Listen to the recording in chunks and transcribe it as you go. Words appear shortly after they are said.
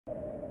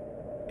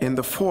In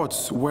the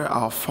forts where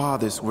our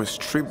fathers were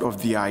stripped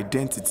of their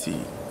identity,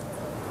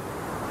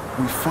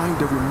 we find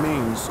the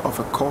remains of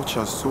a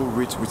culture so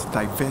rich with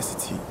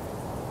diversity.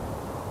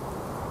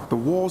 The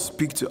walls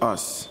speak to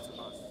us,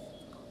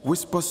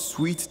 whisper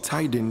sweet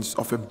tidings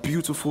of a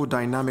beautiful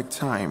dynamic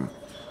time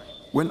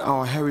when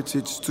our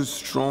heritage stood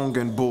strong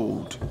and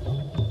bold.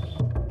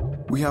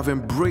 We have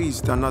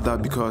embraced another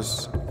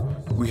because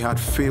we had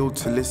failed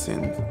to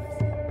listen.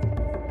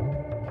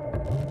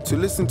 To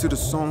listen to the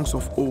songs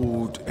of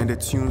old and the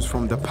tunes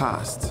from the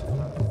past.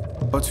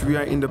 But we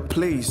are in the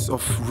place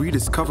of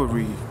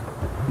rediscovery.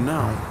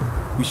 Now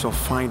we shall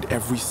find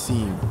every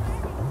seam,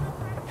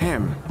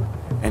 hem,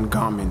 and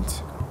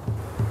garment.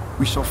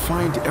 We shall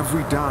find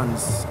every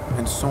dance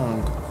and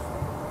song.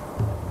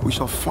 We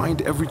shall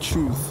find every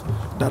truth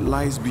that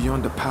lies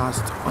beyond the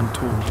past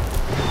untold.